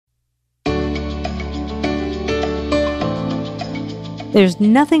There's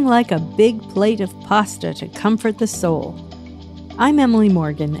nothing like a big plate of pasta to comfort the soul. I'm Emily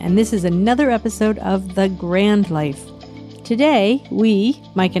Morgan, and this is another episode of The Grand Life. Today, we,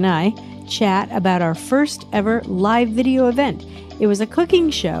 Mike and I, chat about our first ever live video event. It was a cooking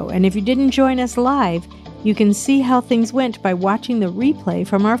show, and if you didn't join us live, you can see how things went by watching the replay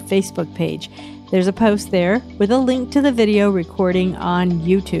from our Facebook page. There's a post there with a link to the video recording on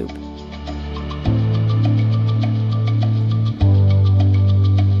YouTube.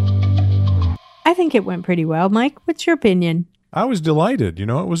 I think it went pretty well. Mike, what's your opinion? I was delighted. You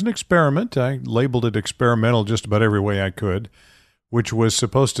know, it was an experiment. I labeled it experimental just about every way I could, which was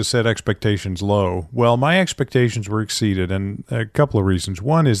supposed to set expectations low. Well, my expectations were exceeded, and a couple of reasons.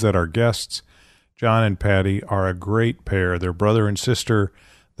 One is that our guests, John and Patty, are a great pair. They're brother and sister.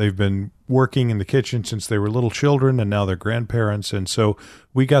 They've been working in the kitchen since they were little children, and now they're grandparents. And so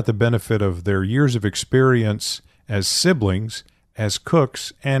we got the benefit of their years of experience as siblings, as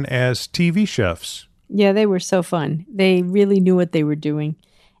cooks, and as TV chefs. Yeah, they were so fun. They really knew what they were doing.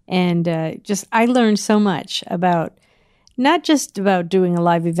 And I learned so much about, not just about doing a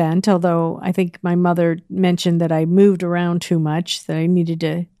live event, although I think my mother mentioned that I moved around too much, that I needed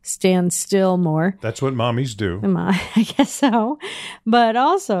to stand still more. That's what mommies do. I guess so. But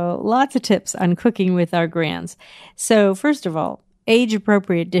also lots of tips on cooking with our grands. So first of all,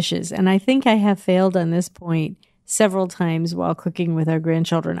 age-appropriate dishes. And I think I have failed on this point several times while cooking with our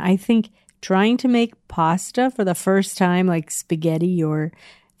grandchildren. I think trying to make pasta for the first time, like spaghetti or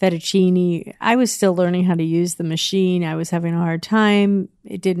fettuccine, I was still learning how to use the machine. I was having a hard time.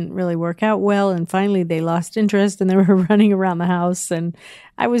 It didn't really work out well. And finally, they lost interest and they were running around the house. And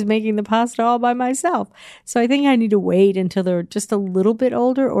I was making the pasta all by myself. So I think I need to wait until they're just a little bit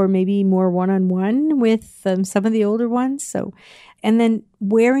older, or maybe more one-on-one with some of the older ones. And then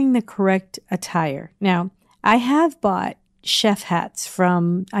wearing the correct attire. Now, I have bought chef hats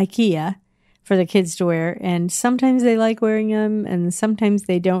from IKEA for the kids to wear, and sometimes they like wearing them and sometimes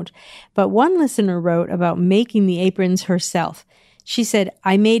they don't. But one listener wrote about making the aprons herself. She said,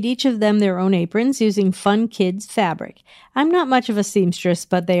 I made each of them their own aprons using fun kids fabric. I'm not much of a seamstress,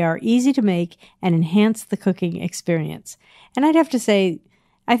 but they are easy to make and enhance the cooking experience. And I'd have to say,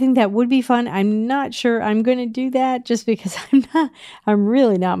 I think that would be fun. I'm not sure I'm going to do that just because I'm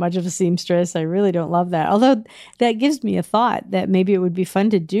really not much of a seamstress. I really don't love that. Although that gives me a thought that maybe it would be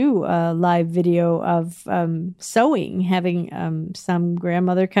fun to do a live video of sewing, having some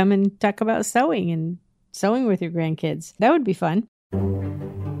grandmother come and talk about sewing and sewing with your grandkids. That would be fun.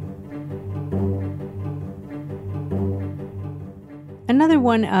 Another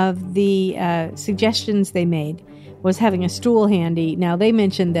one of the suggestions they made was having a stool handy. Now, they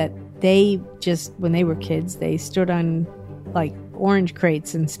mentioned that they just, when they were kids, they stood on like orange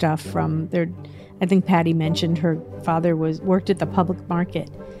crates and stuff from their, I think Patty mentioned her father worked at the public market.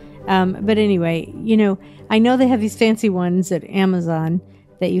 But anyway, you know, I know they have these fancy ones at Amazon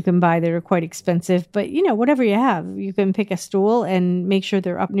that you can buy that are quite expensive, but you know, whatever you have, you can pick a stool and make sure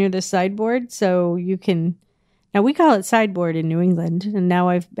they're up near the sideboard so you can. Now, we call it sideboard in New England, and now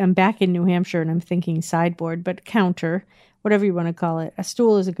I'm back in New Hampshire, and I'm thinking sideboard, but counter, whatever you want to call it. A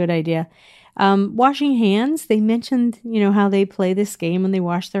stool is a good idea. Washing hands, they mentioned, you know, how they play this game when they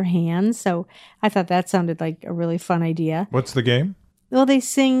wash their hands, so I thought that sounded like a really fun idea. What's the game? Well, they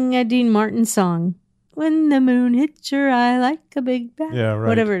sing a Dean Martin song, When the Moon Hits Your Eye Like a Big Bat. Yeah, right.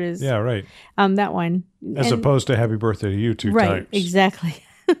 Whatever it is. Yeah, right. That one. As opposed to Happy Birthday to You two times. Right, exactly.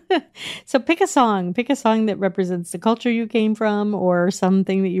 So pick a song that represents the culture you came from or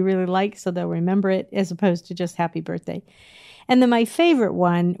something that you really like so they'll remember it, as opposed to just happy birthday. And then my favorite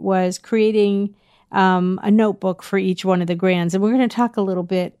one was creating a notebook for each one of the grands. And we're going to talk a little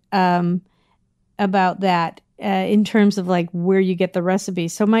bit about that in terms of like where you get the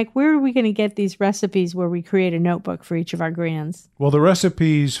recipes. So Mike, where are we going to get these recipes where we create a notebook for each of our grands? Well, the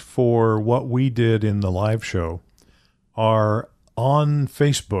recipes for what we did in the live show are on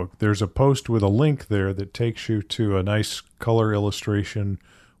Facebook. There's a post with a link there that takes you to a nice color illustration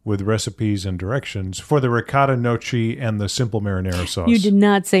with recipes and directions for the ricotta gnocchi and the simple marinara sauce. You did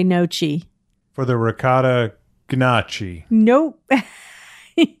not say gnocchi. For the ricotta gnocchi. Nope.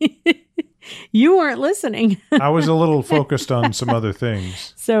 You weren't listening. I was a little focused on some other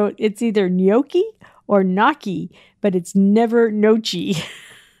things. So it's either gnocchi or gnocchi, but it's never gnocchi.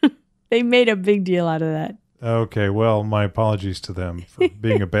 They made a big deal out of that. Okay, well, my apologies to them for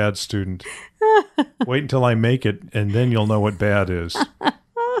being a bad student. Wait until I make it, and then you'll know what bad is.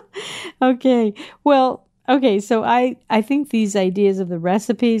 Okay. Well, Okay, so I think these ideas of the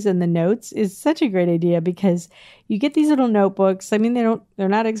recipes and the notes is such a great idea because you get these little notebooks. I mean, they're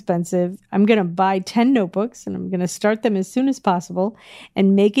not expensive. I'm going to buy 10 notebooks and I'm going to start them as soon as possible.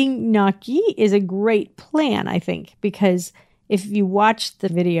 And making gnocchi is a great plan, I think, because if you watch the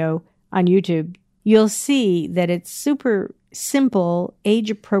video on YouTube, you'll see that it's super simple,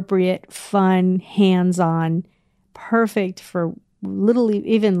 age-appropriate, fun, hands-on, perfect for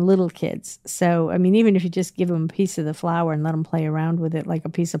even little kids. So, I mean, even if you just give them a piece of the flour and let them play around with it like a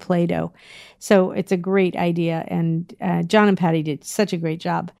piece of Play-Doh. So it's a great idea. And John and Patty did such a great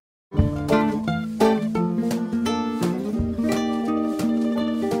job.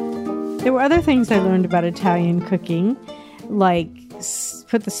 There were other things I learned about Italian cooking, like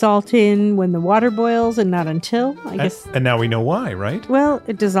put the salt in when the water boils and not until, I guess. And now we know why, right? Well,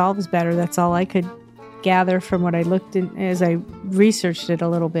 it dissolves better. That's all I could gather from what I looked in as I researched it a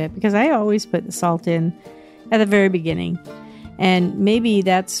little bit, because I always put the salt in at the very beginning. And maybe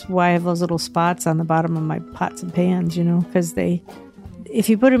that's why I have those little spots on the bottom of my pots and pans, because if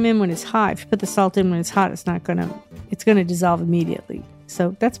you put them in when it's hot, if you put the salt in when it's hot, it's going to dissolve immediately.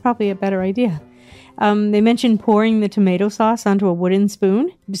 So that's probably a better idea. They mentioned pouring the tomato sauce onto a wooden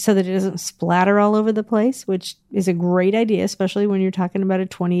spoon so that it doesn't splatter all over the place, which is a great idea, especially when you're talking about a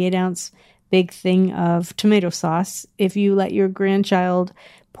 28-ounce big thing of tomato sauce. If you let your grandchild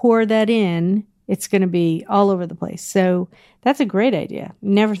pour that in, it's going to be all over the place. So that's a great idea.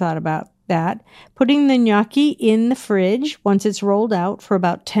 Never thought about that. Putting the gnocchi in the fridge once it's rolled out for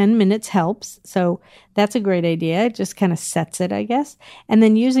about 10 minutes helps. So that's a great idea. It just kind of sets it, I guess. And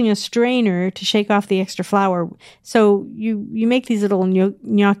then using a strainer to shake off the extra flour. So you make these little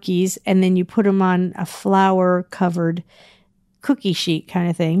gnocchis and then you put them on a flour-covered cookie sheet kind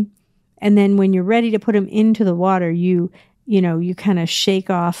of thing. And then when you're ready to put them into the water, you kind of shake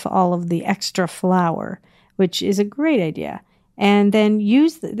off all of the extra flour, which is a great idea. And then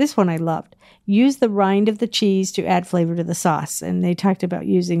this one I loved. Use the rind of the cheese to add flavor to the sauce. And they talked about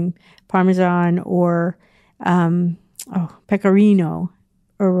using Parmesan or Pecorino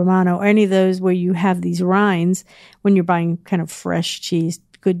or Romano, or any of those where you have these rinds when you're buying kind of fresh cheese,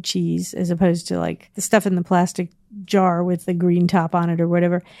 good cheese, as opposed to like the stuff in the plastic jar with the green top on it or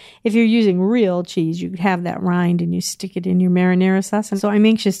whatever. If you're using real cheese, you have that rind and you stick it in your marinara sauce. And so I'm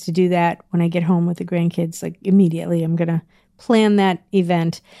anxious to do that when I get home with the grandkids. Like immediately, I'm going to plan that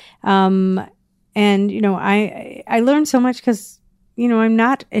event. And, I learned so much because, I'm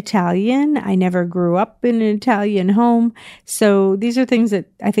not Italian. I never grew up in an Italian home. So these are things that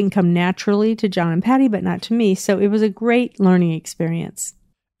I think come naturally to John and Patty, but not to me. So it was a great learning experience.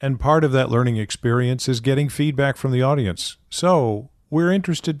 And part of that learning experience is getting feedback from the audience. So we're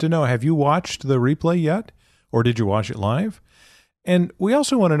interested to know, have you watched the replay yet? Or did you watch it live? And we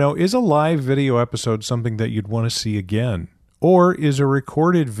also want to know, is a live video episode something that you'd want to see again? Or is a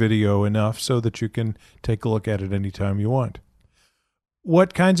recorded video enough so that you can take a look at it anytime you want?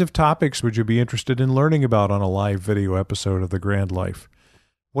 What kinds of topics would you be interested in learning about on a live video episode of The Grand Life?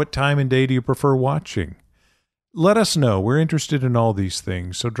 What time and day do you prefer watching? Let us know. We're interested in all these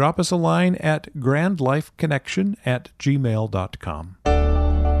things. So drop us a line at grandlifeconnection@gmail.com.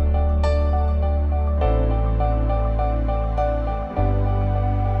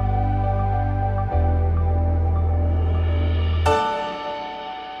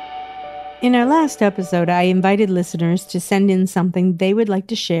 In our last episode, I invited listeners to send in something they would like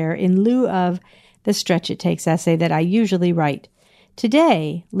to share in lieu of the Stretch It Takes essay that I usually write.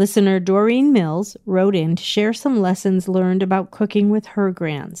 Today, listener Doreen Mills wrote in to share some lessons learned about cooking with her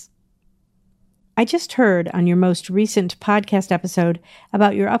grands. I just heard on your most recent podcast episode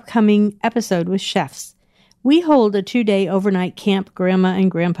about your upcoming episode with chefs. We hold a 2-day overnight camp, Grandma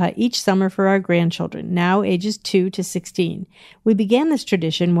and Grandpa, each summer for our grandchildren, now ages 2 to 16. We began this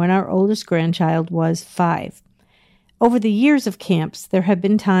tradition when our oldest grandchild was 5. Over the years of camps, there have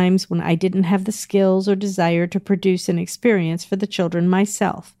been times when I didn't have the skills or desire to produce an experience for the children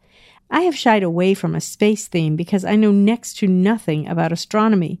myself. I have shied away from a space theme because I know next to nothing about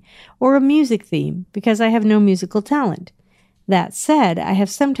astronomy, or a music theme because I have no musical talent. That said, I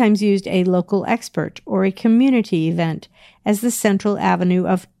have sometimes used a local expert or a community event as the central avenue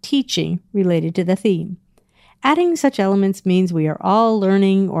of teaching related to the theme. Adding such elements means we are all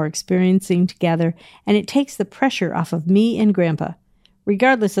learning or experiencing together, and it takes the pressure off of me and Grandpa.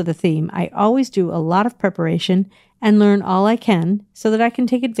 Regardless of the theme, I always do a lot of preparation and learn all I can so that I can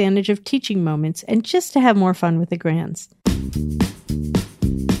take advantage of teaching moments and just to have more fun with the grands.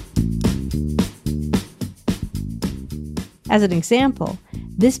 As an example,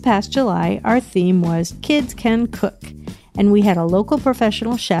 this past July, our theme was Kids Can Cook. and we had a local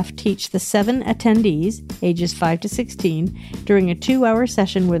professional chef teach the 7 attendees, ages 5 to 16, during a 2-hour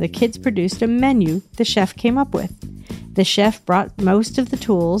session where the kids produced a menu the chef came up with. The chef brought most of the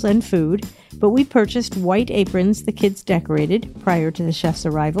tools and food, but we purchased white aprons the kids decorated prior to the chef's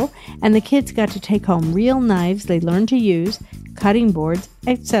arrival, and the kids got to take home real knives they learned to use, cutting boards,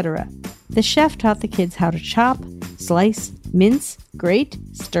 etc. The chef taught the kids how to chop, slice, mince, grate,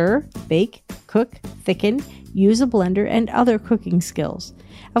 stir, bake, cook, thicken, use a blender, and other cooking skills.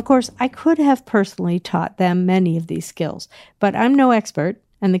 Of course, I could have personally taught them many of these skills, but I'm no expert,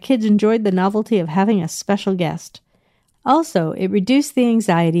 and the kids enjoyed the novelty of having a special guest. Also, it reduced the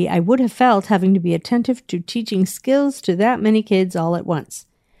anxiety I would have felt having to be attentive to teaching skills to that many kids all at once.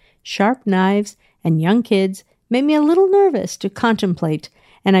 Sharp knives and young kids made me a little nervous to contemplate,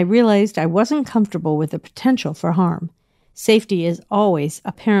 and I realized I wasn't comfortable with the potential for harm. Safety is always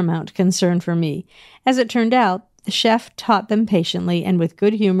a paramount concern for me. As it turned out, the chef taught them patiently and with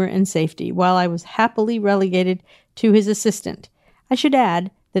good humor and safety, while I was happily relegated to his assistant. I should add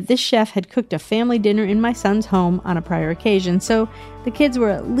that this chef had cooked a family dinner in my son's home on a prior occasion, so the kids were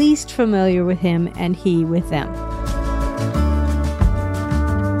at least familiar with him and he with them.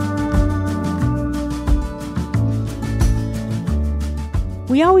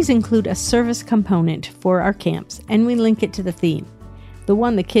 We always include a service component for our camps, and we link it to the theme. The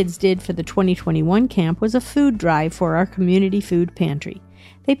one the kids did for the 2021 camp was a food drive for our community food pantry.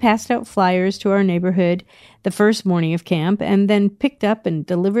 They passed out flyers to our neighborhood the first morning of camp and then picked up and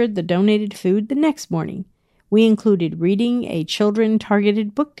delivered the donated food the next morning. We included reading a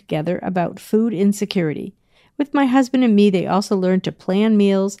children-targeted book together about food insecurity. With my husband and me, they also learned to plan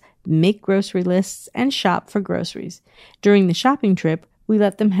meals, make grocery lists, and shop for groceries. During the shopping trip, we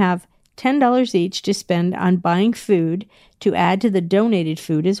let them have $10 each to spend on buying food to add to the donated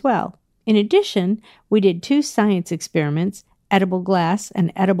food as well. In addition, we did 2 science experiments, edible glass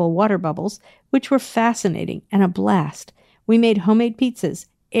and edible water bubbles, which were fascinating and a blast. We made homemade pizzas,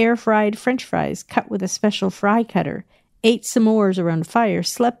 air-fried French fries cut with a special fry cutter, ate s'mores around a fire,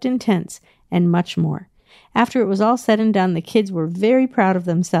 slept in tents, and much more. After it was all said and done, the kids were very proud of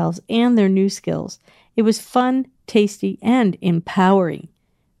themselves and their new skills. It was fun, tasty, and empowering.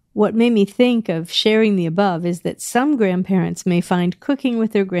 What made me think of sharing the above is that some grandparents may find cooking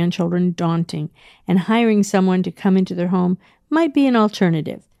with their grandchildren daunting, and hiring someone to come into their home might be an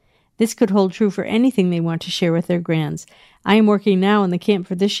alternative. This could hold true for anything they want to share with their grands. I am working now on the camp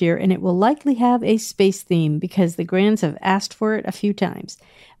for this year, and it will likely have a space theme because the grands have asked for it a few times.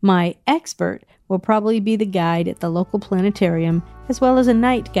 My expert will probably be the guide at the local planetarium, as well as a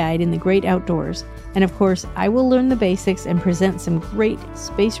night guide in the great outdoors. And of course, I will learn the basics and present some great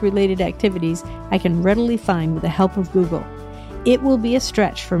space-related activities I can readily find with the help of Google. It will be a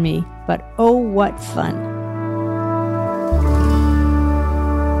stretch for me, but oh, what fun!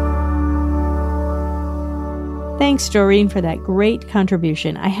 Thanks, Doreen, for that great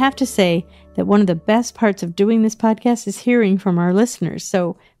contribution. I have to say that one of the best parts of doing this podcast is hearing from our listeners,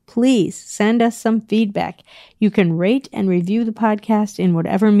 so please send us some feedback. You can rate and review the podcast in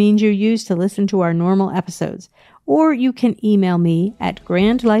whatever means you use to listen to our normal episodes, or you can email me at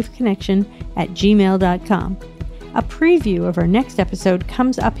grandlifeconnection@gmail.com. A preview of our next episode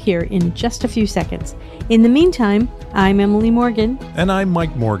comes up here in just a few seconds. In the meantime, I'm Emily Morgan. And I'm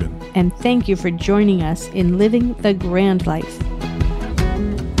Mike Morgan. And thank you for joining us in Living the Grand Life.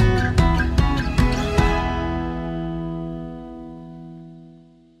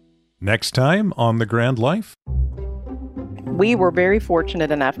 Next time on The Grand Life. We were very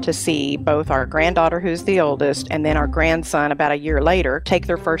fortunate enough to see both our granddaughter, who's the oldest, and then our grandson about a year later take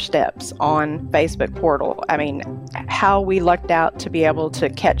their first steps on Facebook portal. I mean, how we lucked out to be able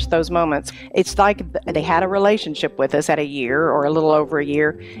to catch those moments. It's like they had a relationship with us at a year or a little over a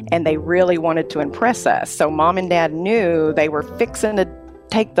year, and they really wanted to impress us. So mom and dad knew they were fixing to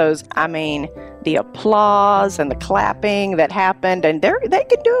take those, the applause and the clapping that happened, and they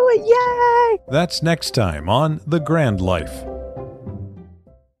could do it. Yay! That's next time on The Grand Life.